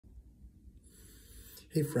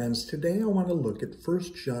Hey friends, today I want to look at 1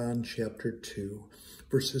 John chapter 2,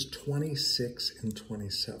 verses 26 and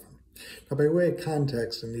 27. Now by way of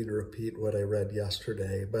context, I need to repeat what I read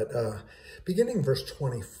yesterday, but beginning verse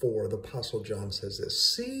 24, the Apostle John says this,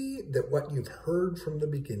 "See that what you've heard from the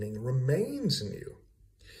beginning remains in you.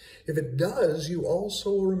 If it does, you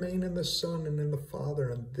also will remain in the Son and in the Father,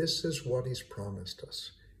 and this is what he's promised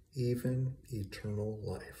us, even eternal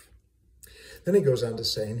life." Then he goes on to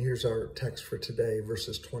say, and here's our text for today,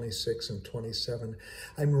 verses 26 and 27,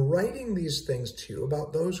 "I'm writing these things to you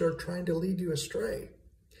about those who are trying to lead you astray."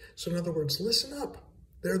 So in other words, listen up.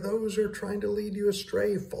 There are those who are trying to lead you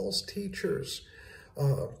astray, false teachers.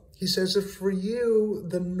 He says, if for you,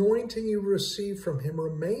 the anointing you receive from him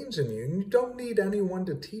remains in you, and you don't need anyone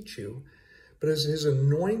to teach you, but as his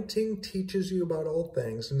anointing teaches you about all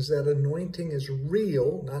things, and as that anointing is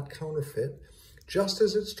real, not counterfeit, just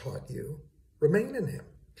as it's taught you, remain in him.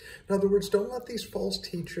 In other words, don't let these false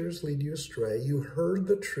teachers lead you astray. You heard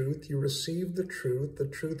the truth, you received the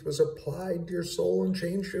truth was applied to your soul and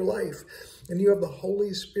changed your life, and you have the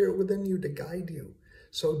Holy Spirit within you to guide you.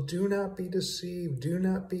 So do not be deceived, do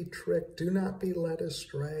not be tricked, do not be led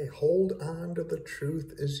astray. Hold on to the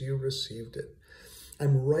truth as you received it.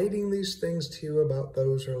 I'm writing these things to you about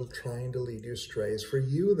those who are trying to lead you astray. As for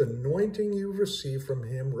you, the anointing you've received from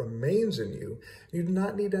him remains in you. You do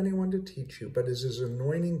not need anyone to teach you, but as his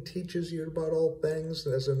anointing teaches you about all things,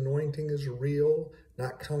 as anointing is real,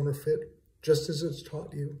 not counterfeit, just as it's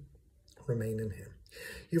taught you, remain in him.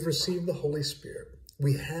 You've received the Holy Spirit.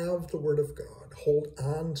 We have the Word of God. Hold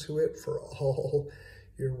on to it for all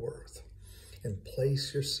you're worth, and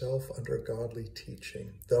place yourself under godly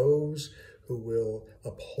teaching. Those who will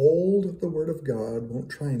uphold the Word of God, won't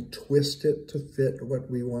try and twist it to fit what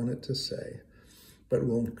we want it to say, but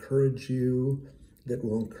will encourage you, that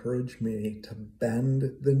will encourage me to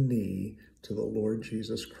bend the knee to the Lord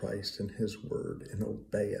Jesus Christ and his Word and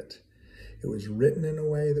obey it. It was written in a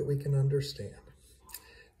way that we can understand.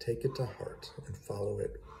 Take it to heart and follow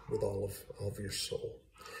it with all of your soul.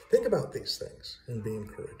 Think about these things and be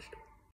encouraged.